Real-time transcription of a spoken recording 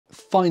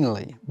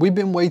Finally, we've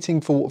been waiting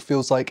for what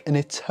feels like an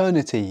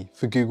eternity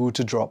for Google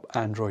to drop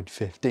Android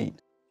 15.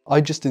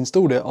 I just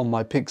installed it on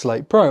my Pixel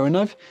 8 Pro and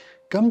I've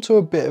come to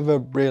a bit of a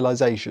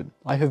realization.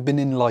 I have been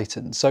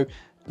enlightened, so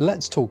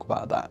let's talk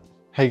about that.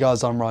 Hey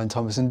guys, I'm Ryan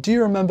Thomas, and do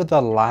you remember the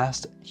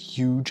last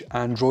huge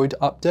Android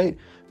update?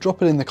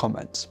 Drop it in the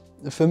comments.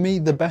 For me,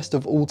 the best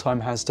of all time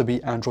has to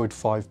be Android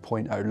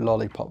 5.0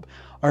 Lollipop.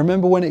 I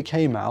remember when it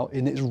came out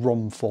in its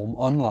ROM form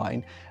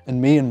online,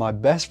 and me and my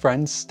best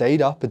friend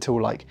stayed up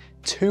until like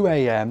 2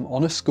 AM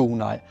on a school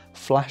night,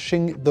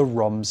 flashing the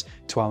ROMs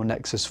to our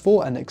Nexus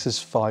 4 and Nexus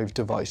 5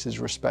 devices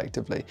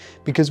respectively,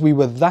 because we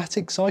were that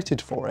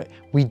excited for it.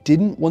 We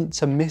didn't want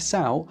to miss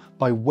out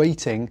by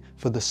waiting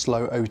for the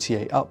slow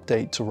OTA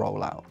update to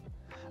roll out.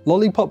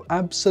 Lollipop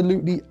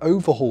absolutely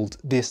overhauled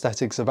the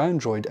aesthetics of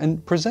Android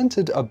and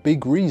presented a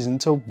big reason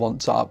to want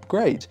to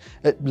upgrade,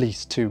 at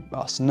least to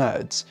us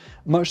nerds.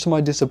 Much to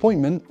my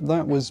disappointment,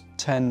 that was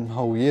 10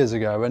 whole years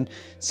ago, and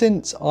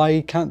since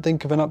I can't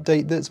think of an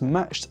update that's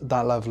matched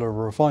that level of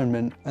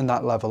refinement and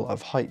that level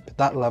of hype,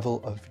 that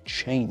level of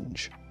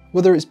change.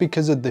 Whether it's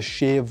because of the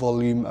sheer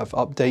volume of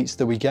updates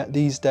that we get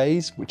these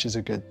days, which is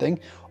a good thing,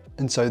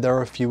 and so there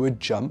are fewer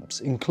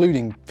jumps,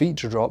 including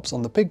feature drops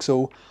on the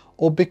Pixel,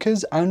 or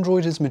because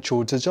Android has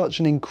matured to such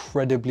an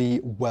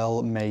incredibly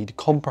well-made,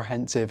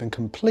 comprehensive and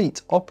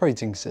complete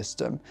operating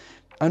system,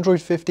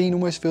 Android 15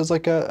 almost feels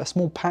like a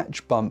small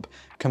patch bump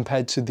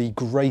compared to the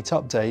great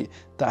update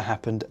that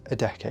happened a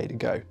decade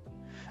ago.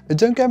 And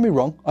don't get me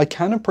wrong, I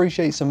can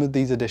appreciate some of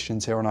these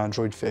additions here on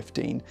Android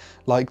 15,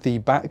 like the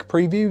back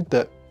preview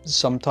that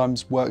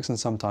sometimes works and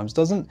sometimes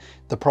doesn't.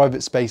 The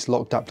private space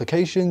locked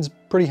applications,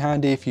 pretty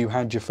handy if you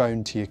hand your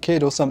phone to your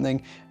kid or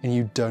something and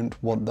you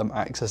don't want them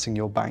accessing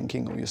your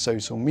banking or your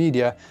social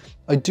media.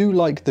 I do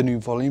like the new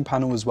volume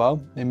panel as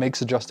well. It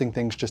makes adjusting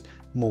things just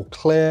more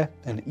clear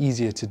and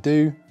easier to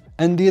do.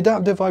 And the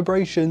adaptive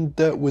vibration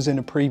that was in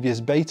a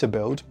previous beta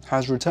build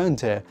has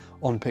returned here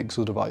on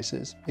Pixel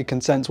devices. It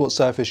can sense what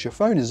surface your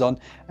phone is on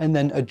and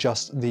then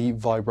adjust the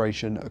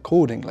vibration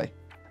accordingly.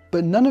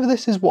 But none of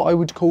this is what I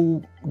would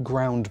call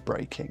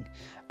groundbreaking.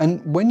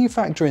 And when you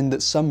factor in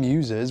that some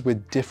users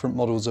with different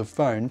models of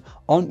phone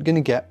aren't going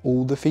to get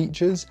all the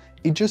features,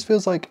 it just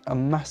feels like a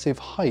massive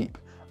hype,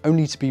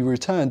 only to be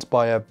returned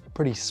by a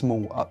pretty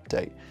small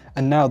update.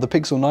 And now the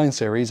Pixel 9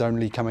 series,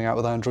 only coming out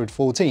with Android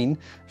 14,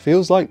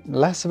 feels like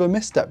less of a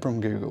misstep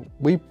from Google.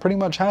 We pretty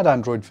much had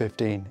Android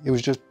 15, it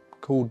was just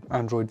called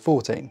Android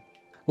 14.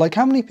 Like,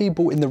 how many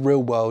people in the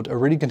real world are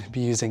really going to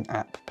be using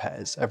app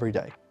pairs every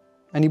day?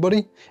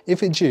 Anybody?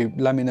 If it's you,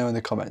 let me know in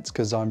the comments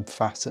because I'm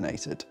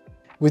fascinated.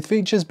 With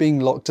features being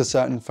locked to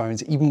certain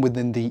phones even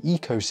within the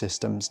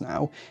ecosystems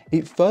now,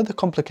 it further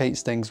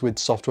complicates things with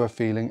software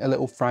feeling a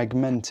little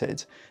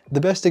fragmented.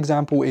 The best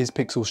example is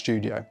Pixel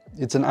Studio.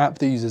 It's an app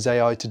that uses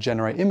AI to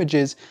generate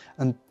images,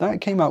 and that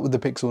came out with the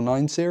Pixel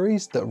 9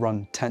 series that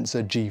run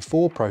Tensor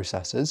G4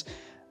 processors,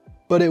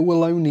 but it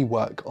will only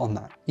work on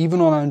that,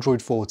 even on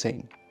Android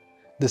 14.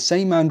 The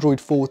same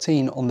Android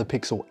 14 on the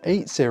Pixel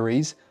 8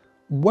 series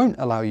won't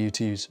allow you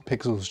to use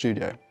Pixel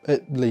Studio,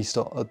 at least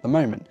at the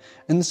moment.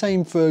 And the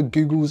same for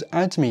Google's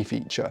Add Me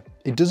feature.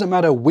 It doesn't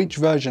matter which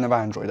version of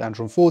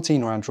Android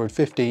 14 or Android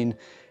 15,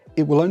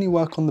 it will only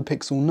work on the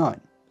Pixel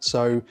 9.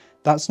 So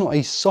that's not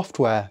a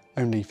software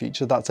only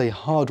feature, that's a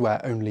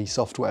hardware only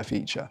software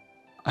feature.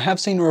 I have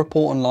seen a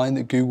report online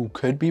that Google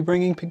could be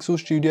bringing Pixel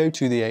Studio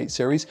to the 8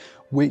 series,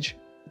 which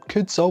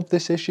could solve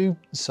this issue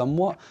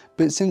somewhat,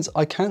 but since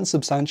I can't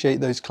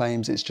substantiate those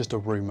claims, it's just a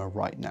rumor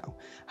right now.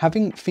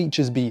 Having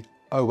features be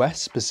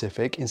OS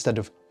specific instead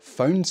of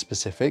phone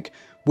specific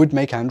would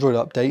make Android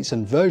updates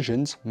and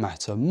versions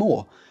matter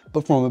more.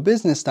 But from a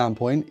business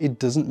standpoint, it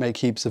doesn't make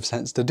heaps of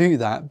sense to do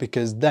that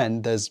because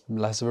then there's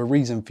less of a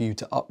reason for you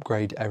to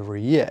upgrade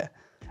every year.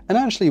 And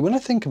actually, when I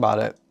think about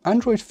it,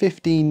 Android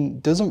 15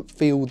 doesn't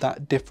feel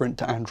that different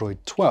to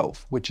Android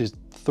 12, which is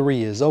 3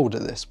 years old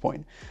at this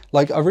point.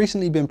 Like, I've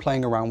recently been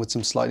playing around with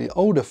some slightly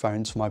older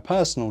phones for my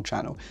personal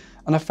channel,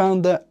 and I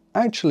found that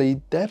actually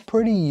they're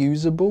pretty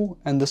usable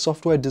and the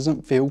software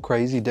doesn't feel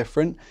crazy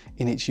different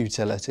in its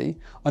utility.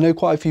 I know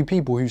quite a few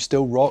people who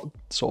still rock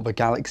sort of a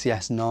Galaxy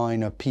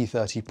S9, a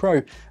P30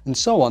 Pro and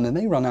so on, and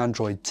they run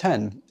Android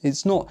 10.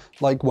 It's not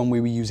like when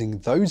we were using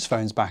those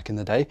phones back in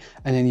the day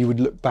and then you would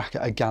look back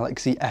at a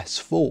Galaxy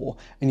S4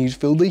 and you'd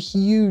feel the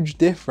huge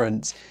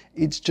difference.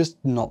 It's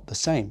just not the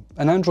same.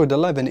 And Android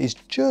 11 is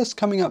just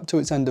coming up to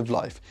its end of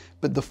life,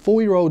 but the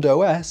 4-year-old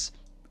OS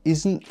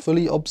isn't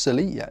fully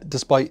obsolete yet,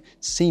 despite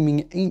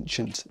seeming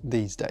ancient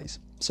these days.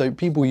 So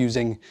people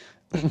using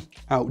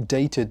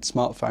outdated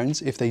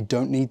smartphones, if they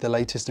don't need the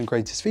latest and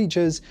greatest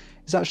features,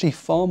 is actually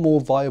far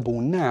more viable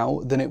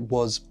now than it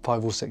was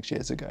 5 or 6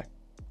 years ago.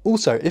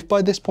 Also, if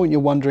by this point you're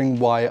wondering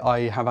why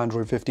I have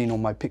Android 15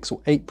 on my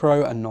Pixel 8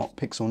 Pro and not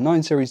Pixel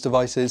 9 series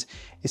devices,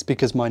 it's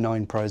because my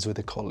 9 Pro is with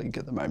a colleague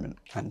at the moment,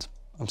 and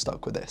I'm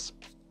stuck with this.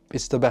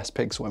 It's the best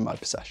Pixel in my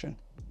possession.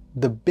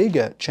 The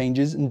bigger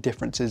changes and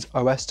differences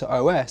OS to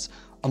OS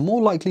are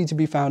more likely to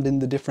be found in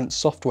the different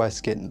software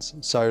skins.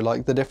 So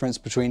like the difference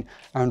between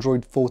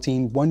Android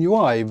 14 One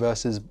UI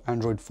versus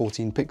Android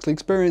 14 Pixel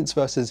Experience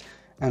versus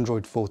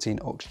Android 14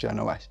 Oxygen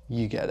OS,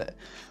 you get it.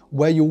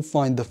 Where you'll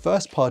find the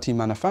first party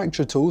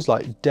manufacturer tools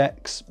like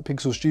Dex,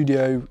 Pixel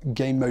Studio,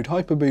 Game Mode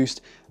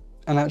Hyperboost,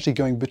 and actually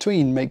going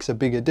between makes a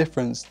bigger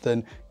difference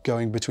than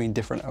going between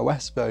different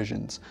OS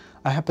versions.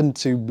 I happen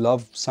to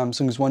love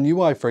Samsung's One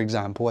UI, for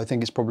example. I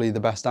think it's probably the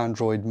best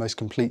Android, most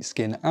complete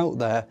skin out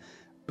there,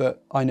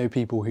 but I know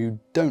people who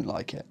don't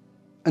like it.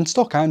 And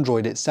stock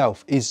Android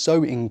itself is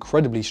so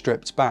incredibly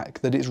stripped back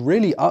that it's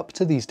really up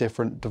to these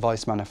different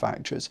device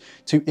manufacturers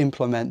to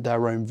implement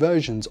their own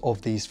versions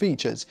of these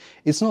features.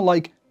 It's not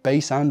like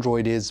base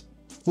Android is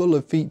full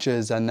of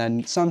features and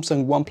then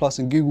Samsung, OnePlus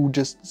and Google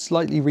just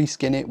slightly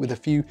reskin it with a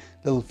few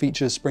little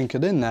features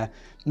sprinkled in there.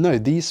 No,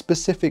 these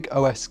specific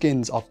OS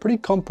skins are pretty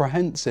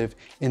comprehensive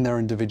in their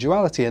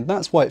individuality, and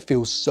that's why it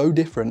feels so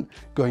different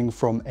going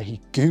from a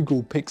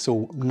Google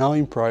Pixel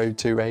 9 Pro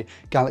to a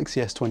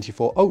Galaxy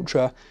S24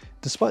 Ultra,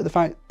 despite the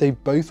fact they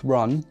both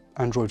run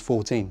Android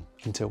 14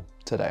 until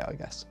today, I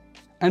guess.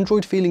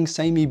 Android feeling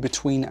samey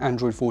between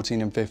Android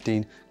 14 and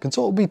 15 can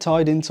sort of be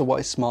tied into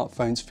why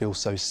smartphones feel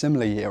so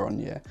similar year on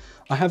year.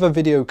 I have a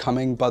video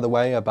coming, by the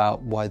way,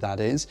 about why that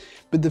is,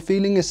 but the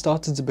feeling has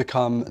started to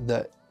become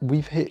that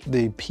we've hit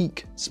the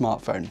peak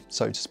smartphone,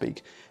 so to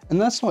speak. And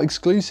that's not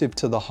exclusive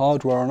to the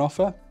hardware on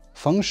offer.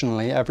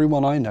 Functionally,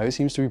 everyone I know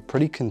seems to be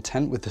pretty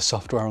content with the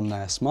software on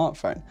their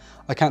smartphone.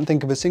 I can't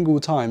think of a single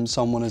time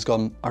someone has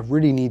gone, I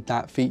really need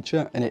that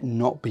feature, and it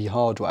not be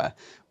hardware.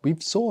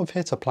 We've sort of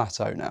hit a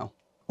plateau now.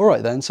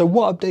 Alright then, so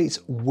what updates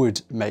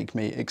would make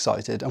me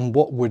excited and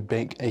what would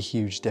make a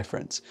huge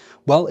difference?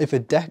 Well, if a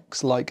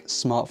Dex-like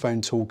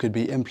smartphone tool could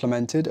be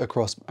implemented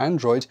across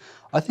Android,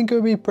 I think it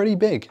would be pretty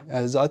big,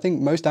 as I think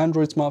most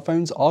Android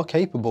smartphones are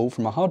capable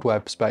from a hardware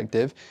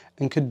perspective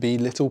and could be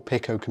little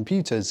Pico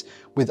computers.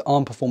 With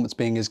ARM performance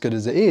being as good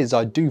as it is,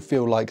 I do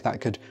feel like that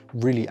could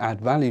really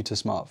add value to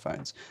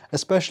smartphones,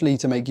 especially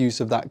to make use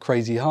of that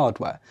crazy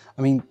hardware.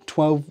 I mean,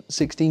 12,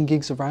 16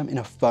 gigs of RAM in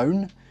a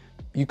phone?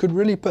 You could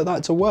really put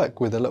that to work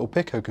with a little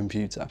Pico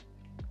computer.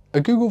 A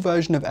Google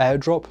version of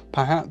AirDrop,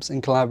 perhaps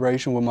in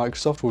collaboration with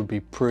Microsoft, would be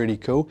pretty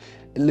cool.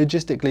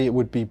 Logistically, it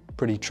would be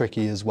pretty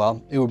tricky as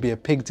well. It would be a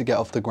pig to get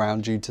off the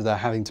ground due to there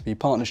having to be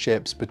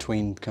partnerships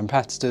between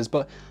competitors,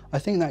 but I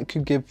think that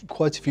could give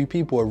quite a few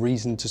people a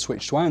reason to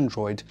switch to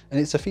Android, and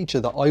it's a feature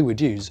that I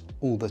would use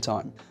all the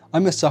time.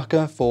 I'm a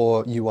sucker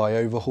for UI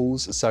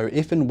overhauls, so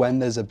if and when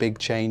there's a big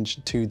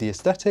change to the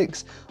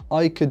aesthetics,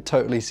 I could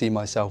totally see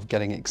myself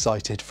getting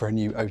excited for a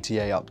new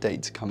OTA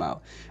update to come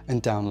out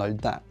and download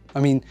that.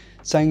 I mean,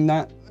 saying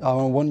that, I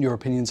want your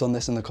opinions on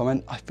this in the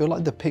comment. I feel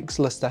like the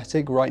Pixel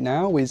aesthetic right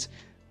now is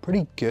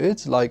pretty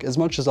good. Like, as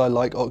much as I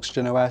like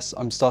Oxygen OS,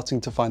 I'm starting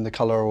to find the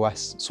Color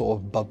OS sort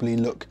of bubbly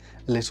look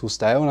a little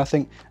stale, and I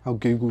think how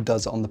Google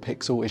does it on the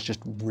Pixel is just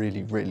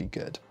really, really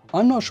good.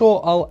 I'm not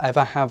sure I'll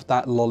ever have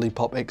that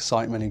lollipop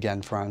excitement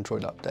again for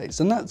Android updates,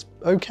 and that's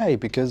okay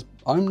because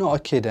I'm not a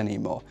kid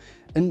anymore,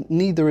 and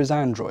neither is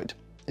Android.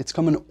 It's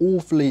come an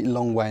awfully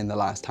long way in the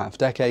last half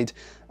decade,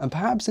 and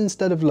perhaps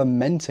instead of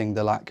lamenting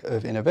the lack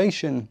of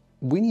innovation,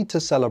 we need to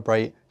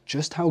celebrate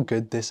just how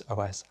good this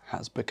OS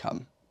has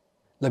become.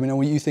 Let me know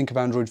what you think of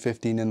Android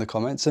 15 in the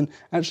comments, and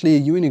actually, are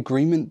you in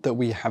agreement that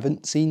we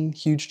haven't seen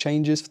huge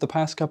changes for the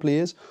past couple of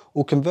years?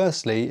 Or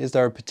conversely, is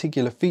there a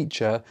particular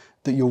feature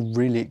that you're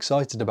really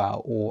excited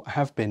about or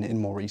have been in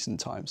more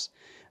recent times?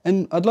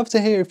 And I'd love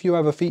to hear if you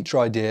have a feature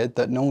idea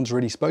that no one's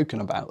really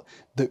spoken about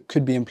that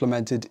could be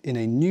implemented in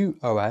a new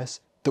OS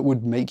that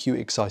would make you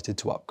excited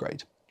to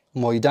upgrade.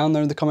 And while you're down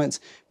there in the comments,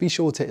 be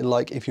sure to hit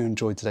like if you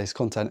enjoyed today's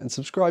content and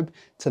subscribe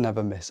to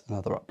never miss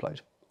another upload.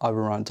 I'm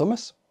Ryan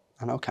Thomas,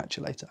 and I'll catch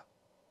you later.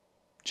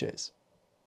 Cheers.